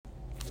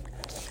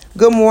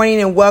Good morning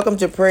and welcome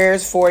to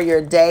Prayers for Your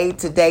Day.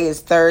 Today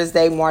is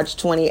Thursday, March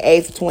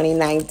 28th,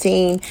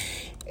 2019.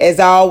 As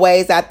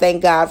always, I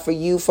thank God for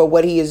you for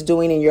what He is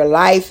doing in your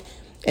life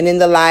and in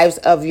the lives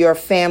of your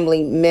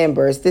family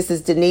members. This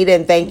is Danita,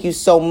 and thank you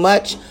so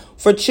much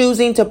for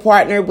choosing to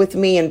partner with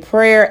me in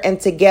prayer.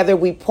 And together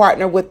we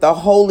partner with the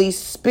Holy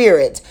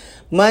Spirit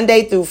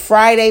Monday through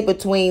Friday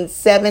between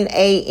 7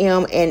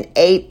 a.m. and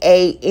 8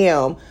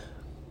 a.m.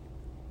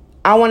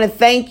 I want to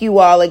thank you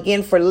all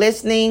again for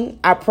listening.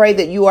 I pray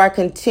that you are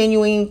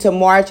continuing to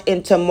march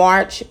into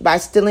March by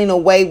stealing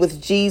away with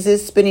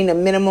Jesus, spending a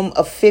minimum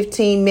of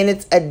 15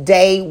 minutes a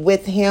day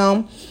with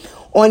Him.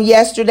 On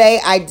yesterday,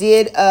 I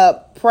did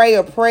pray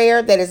a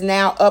prayer that is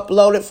now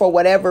uploaded. For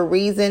whatever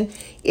reason,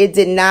 it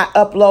did not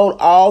upload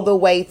all the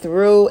way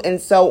through.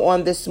 And so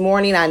on this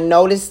morning, I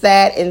noticed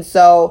that. And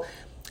so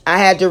I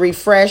had to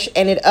refresh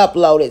and it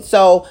uploaded.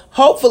 So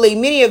hopefully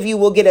many of you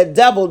will get a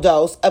double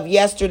dose of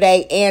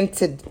yesterday and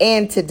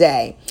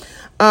today.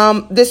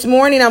 This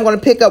morning, I'm going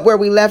to pick up where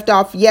we left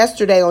off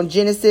yesterday in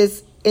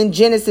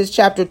Genesis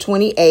chapter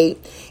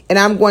 28. And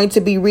I'm going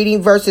to be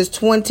reading verses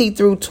 20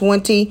 through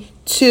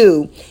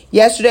 22.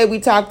 Yesterday,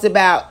 we talked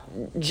about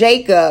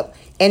Jacob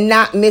and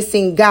not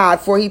missing God.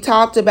 For he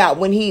talked about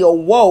when he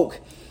awoke,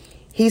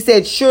 he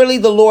said, surely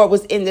the Lord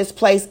was in this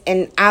place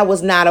and I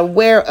was not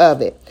aware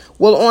of it.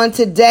 Well, on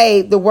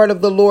today, the word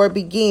of the Lord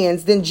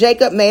begins. Then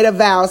Jacob made a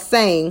vow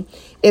saying,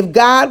 if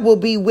God will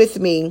be with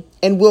me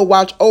and will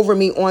watch over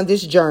me on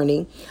this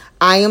journey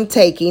I am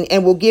taking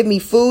and will give me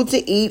food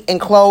to eat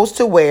and clothes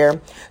to wear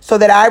so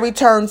that I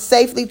return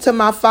safely to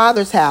my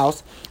father's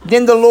house,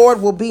 then the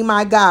Lord will be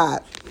my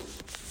God.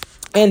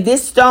 And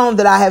this stone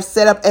that I have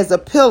set up as a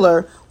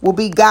pillar will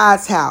be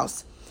God's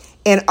house.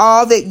 And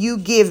all that you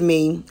give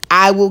me,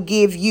 I will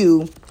give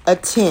you a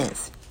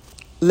tenth.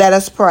 Let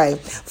us pray.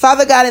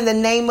 Father God, in the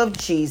name of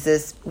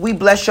Jesus, we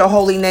bless your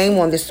holy name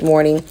on this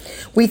morning.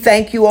 We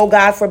thank you, oh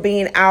God, for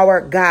being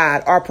our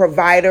God, our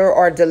provider,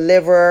 our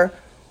deliverer,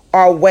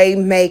 our way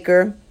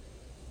maker.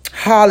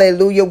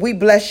 Hallelujah. We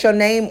bless your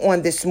name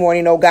on this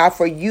morning, oh God,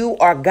 for you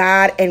are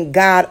God and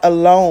God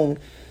alone.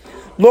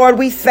 Lord,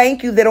 we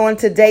thank you that on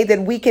today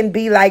that we can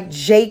be like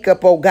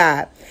Jacob, oh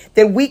God,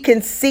 that we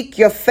can seek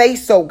your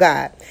face, oh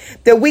God,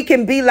 that we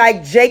can be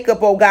like Jacob,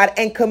 oh God,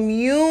 and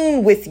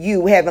commune with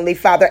you, Heavenly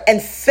Father,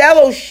 and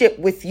fellowship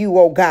with you,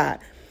 oh God,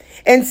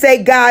 and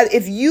say, God,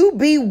 if you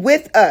be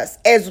with us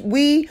as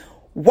we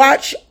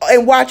watch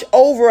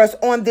over us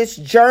on this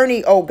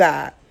journey, oh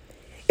God,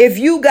 if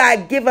you,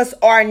 God, give us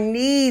our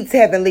needs,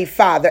 Heavenly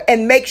Father,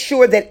 and make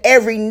sure that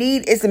every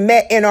need is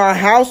met in our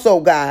house,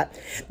 oh God,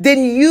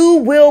 then you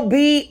will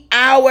be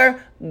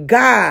our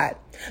God.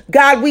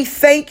 God, we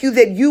thank you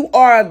that you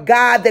are a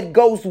God that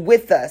goes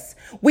with us.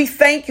 We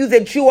thank you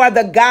that you are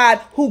the God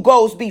who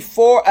goes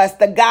before us,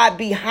 the God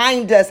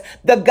behind us,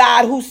 the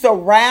God who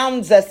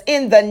surrounds us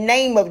in the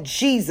name of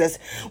Jesus.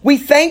 We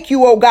thank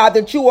you, oh God,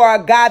 that you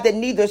are a God that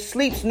neither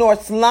sleeps nor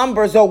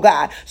slumbers, oh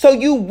God. So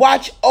you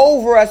watch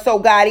over us, oh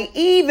God,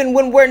 even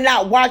when we're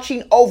not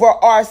watching over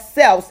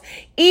ourselves,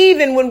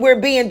 even when we're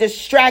being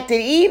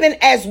distracted, even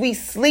as we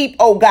sleep,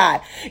 oh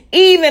God,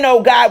 even,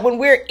 oh God, when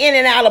we're in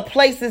and out of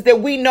places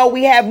that we know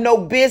we have no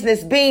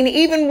business being,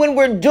 even when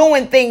we're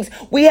doing things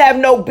we have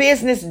no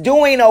business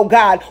doing, oh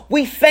God,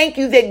 we thank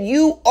you that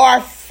you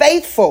are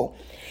faithful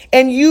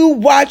and you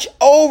watch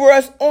over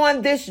us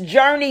on this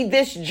journey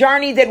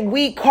that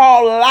we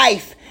call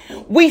life.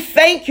 We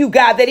thank you,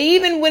 God, that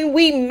even when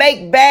we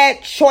make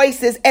bad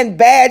choices and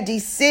bad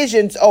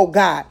decisions, oh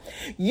God,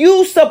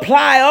 you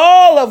supply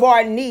all of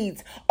our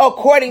needs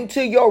according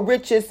to your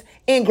riches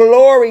in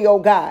glory, oh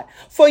God.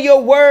 For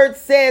your word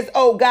says,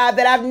 oh God,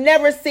 that I've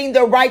never seen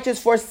the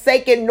righteous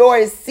forsaken nor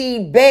his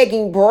seed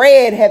begging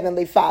bread,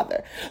 Heavenly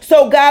Father.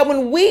 So God,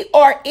 when we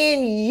are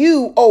in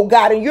you, oh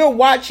God, and you're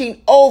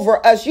watching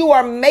over us, you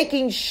are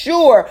making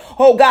sure,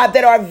 oh God,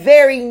 that our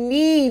very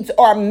needs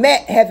are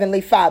met,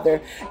 Heavenly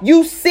Father.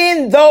 You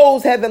send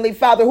those, Heavenly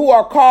Father, who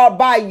are called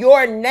by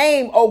your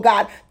name, oh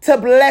God, to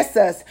bless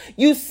us.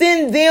 You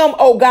send them,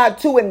 oh God,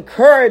 to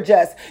encourage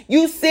us.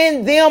 You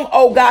send them,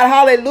 oh God,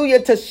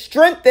 hallelujah, to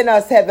strengthen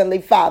us,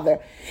 Heavenly Father.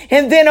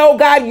 And then, oh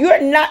God,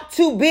 you're not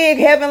too big,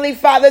 Heavenly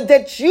Father,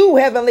 that you,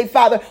 Heavenly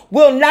Father,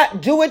 will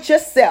not do it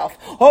yourself.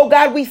 Oh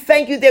God, we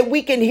thank you that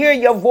we can hear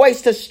your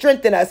voice to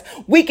strengthen us.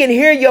 We can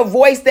hear your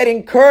voice that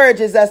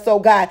encourages us, oh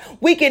God.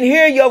 We can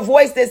hear your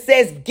voice that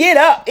says, get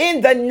up in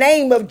the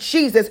name of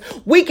Jesus.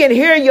 We can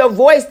hear your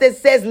voice that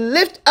says,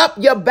 lift up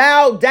your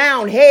bowed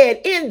down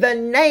head in the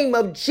name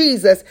of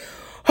Jesus.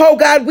 Oh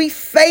God, we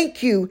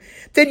thank you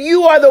that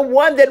you are the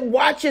one that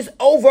watches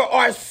over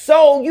our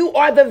soul. You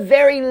are the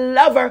very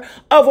lover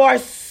of our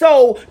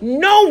soul.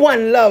 No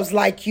one loves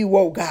like you,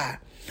 oh God.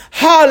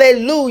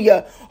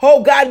 Hallelujah.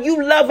 Oh God,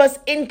 you love us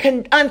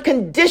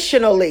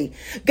unconditionally.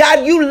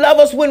 God, you love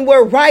us when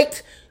we're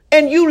right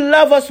and you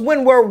love us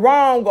when we're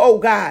wrong, oh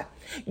God.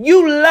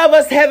 You love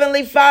us,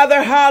 Heavenly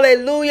Father,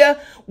 hallelujah,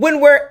 when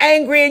we're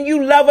angry, and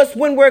you love us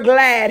when we're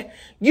glad.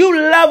 You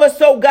love us,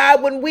 oh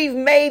God, when we've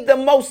made the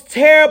most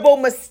terrible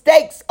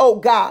mistakes, oh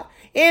God.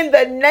 in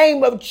the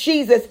name of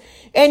Jesus.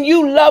 And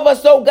you love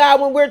us, oh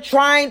God, when we're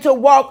trying to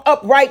walk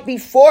upright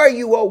before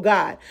you, oh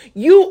God.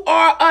 You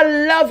are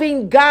a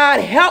loving God.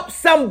 Help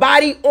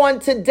somebody on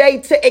today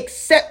to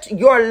accept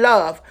your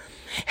love.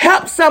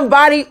 Help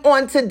somebody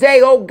on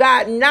today, oh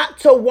God, not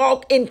to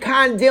walk in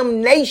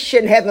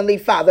condemnation, Heavenly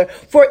Father.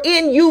 For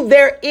in you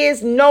there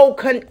is no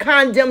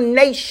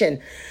condemnation.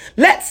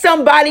 Let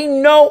somebody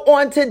know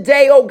on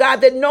today, oh God,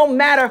 that no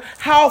matter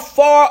how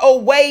far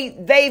away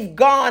they've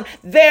gone,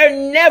 they're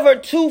never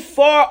too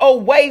far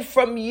away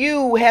from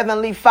you,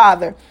 Heavenly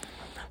Father.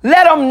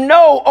 Let them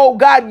know, oh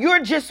God,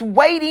 you're just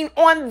waiting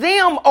on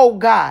them, oh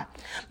God.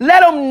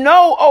 Let them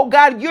know, oh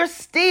God, you're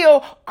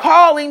still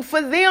calling for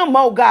them,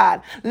 oh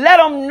God. Let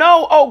them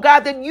know, oh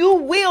God, that you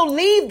will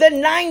leave the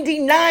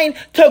 99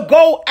 to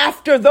go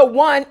after the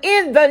one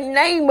in the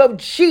name of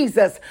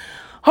Jesus.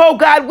 Oh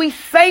God, we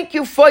thank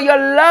you for your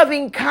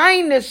loving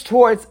kindness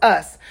towards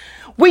us.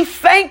 We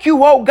thank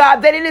you, oh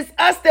God, that it is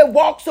us that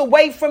walks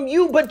away from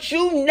you, but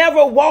you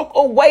never walk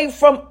away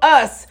from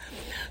us.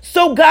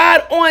 So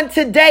God, on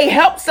today,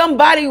 help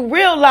somebody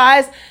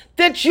realize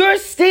that you're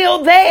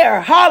still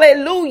there.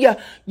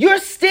 Hallelujah. You're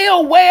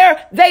still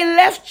where they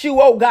left you,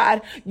 oh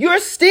God. You're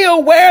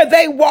still where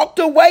they walked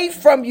away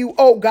from you,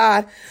 oh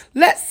God.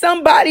 Let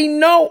somebody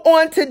know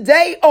on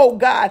today, oh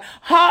God.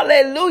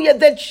 Hallelujah.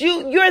 That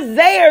you're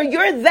there.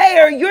 You're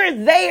there. You're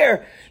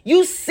there.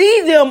 You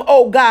see them,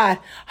 oh God.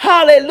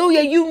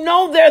 Hallelujah. You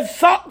know their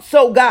thoughts,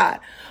 oh God.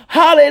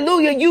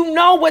 Hallelujah. You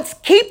know what's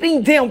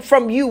keeping them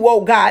from you,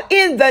 oh God.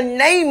 In the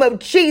name of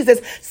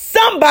Jesus,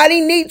 somebody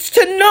needs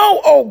to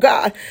know, oh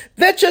God,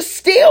 that you're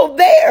still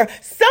there.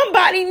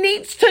 Somebody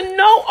needs to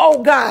know,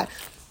 oh God,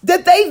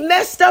 that they've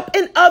messed up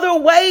in other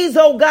ways,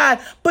 oh God,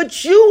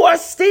 but you are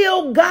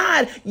still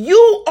God.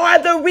 You are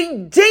the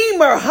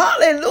Redeemer.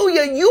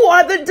 Hallelujah. You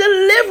are the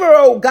deliverer,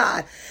 oh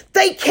God.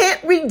 They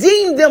can't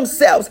redeem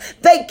themselves.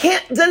 They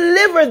can't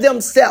deliver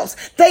themselves.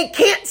 They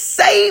can't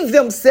save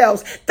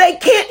themselves. They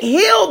can't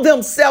heal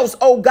themselves,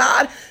 oh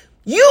God.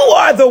 You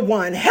are the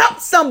one. Help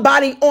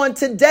somebody on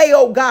today,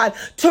 oh God,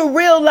 to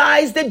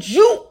realize that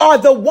you are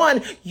the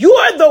one.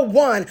 You're the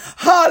one,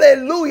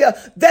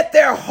 hallelujah, that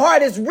their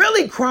heart is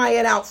really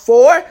crying out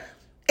for.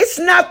 It's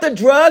not the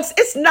drugs.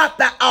 It's not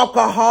the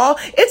alcohol.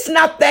 It's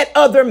not that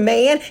other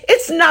man.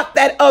 It's not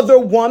that other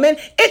woman.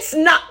 It's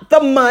not the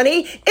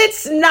money.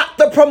 It's not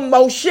the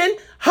promotion.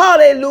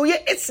 Hallelujah.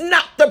 It's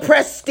not the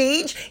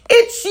prestige.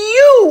 It's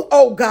you,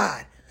 oh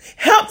God.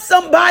 Help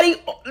somebody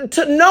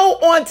to know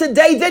on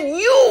today that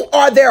you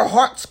are their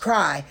heart's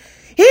cry.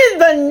 In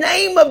the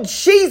name of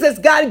Jesus,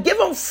 God, give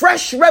them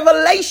fresh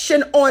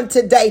revelation on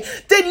today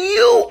that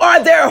you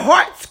are their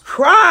heart's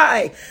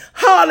cry.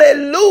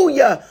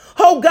 Hallelujah.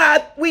 Oh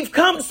God, we've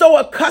come so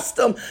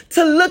accustomed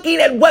to looking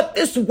at what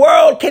this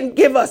world can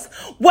give us,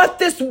 what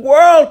this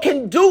world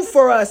can do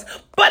for us.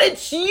 But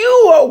it's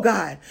you, oh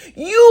God.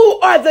 You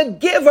are the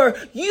giver.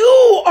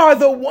 You are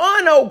the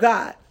one, oh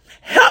God.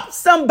 Help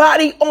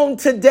somebody on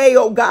today,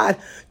 oh God,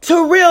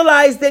 to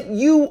realize that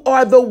you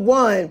are the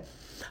one.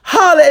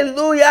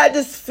 Hallelujah. I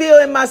just feel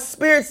in my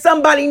spirit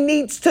somebody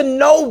needs to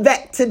know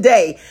that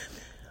today.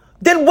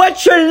 Then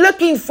what you're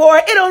looking for,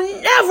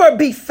 it'll never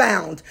be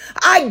found.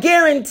 I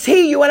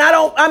guarantee you, and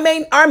I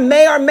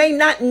may or may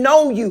not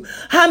know you.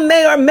 I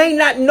may or may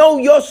not know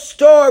your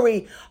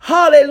story.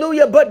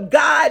 Hallelujah. But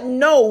God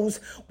knows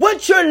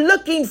what you're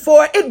looking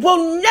for. It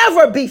will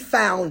never be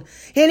found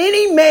in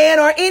any man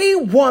or any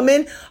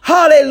woman.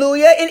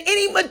 Hallelujah. In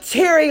any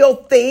material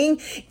thing,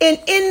 in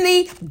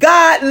any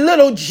God,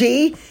 little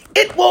g.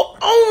 It will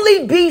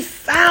only be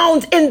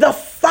found in the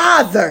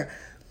Father.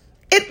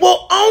 It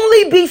will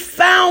only be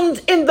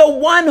found in the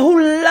one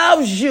who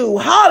loves you.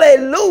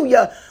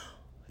 Hallelujah.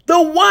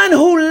 The one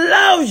who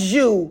loves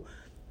you.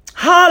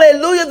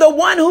 Hallelujah. The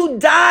one who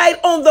died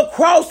on the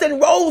cross and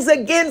rose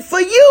again for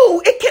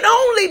you. It can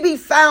only be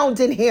found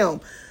in him.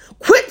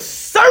 Quit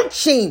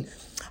searching.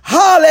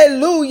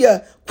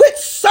 Hallelujah. Quit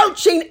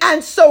searching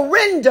and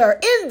surrender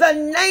in the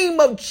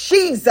name of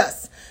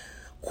Jesus.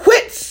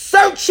 Quit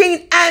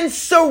searching and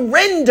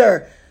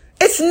surrender.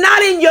 It's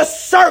not in your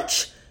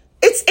search.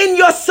 It's in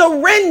your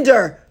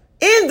surrender.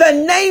 In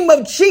the name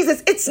of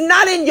Jesus, it's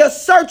not in your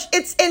search.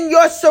 It's in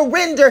your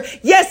surrender.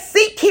 Yes,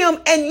 seek him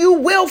and you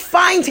will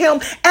find him,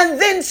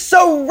 and then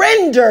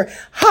surrender.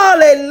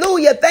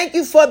 Hallelujah. Thank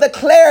you for the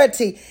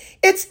clarity.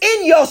 It's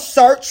in your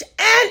search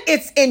and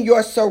it's in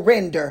your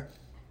surrender.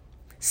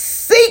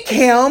 Seek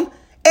him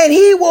and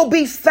he will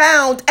be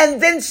found,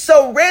 and then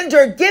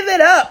surrender. Give it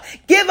up.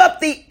 Give up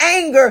the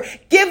anger.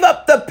 Give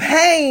up the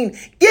pain.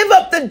 Give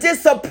up the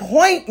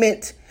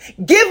disappointment.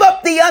 Give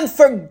up the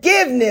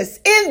unforgiveness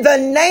in the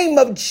name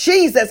of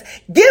Jesus.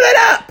 Give it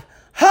up.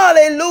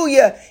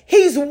 Hallelujah.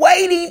 He's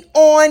waiting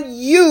on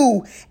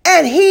you,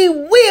 and he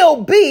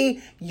will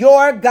be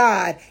your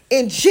God.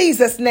 In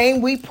Jesus'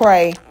 name we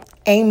pray.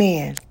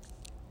 Amen.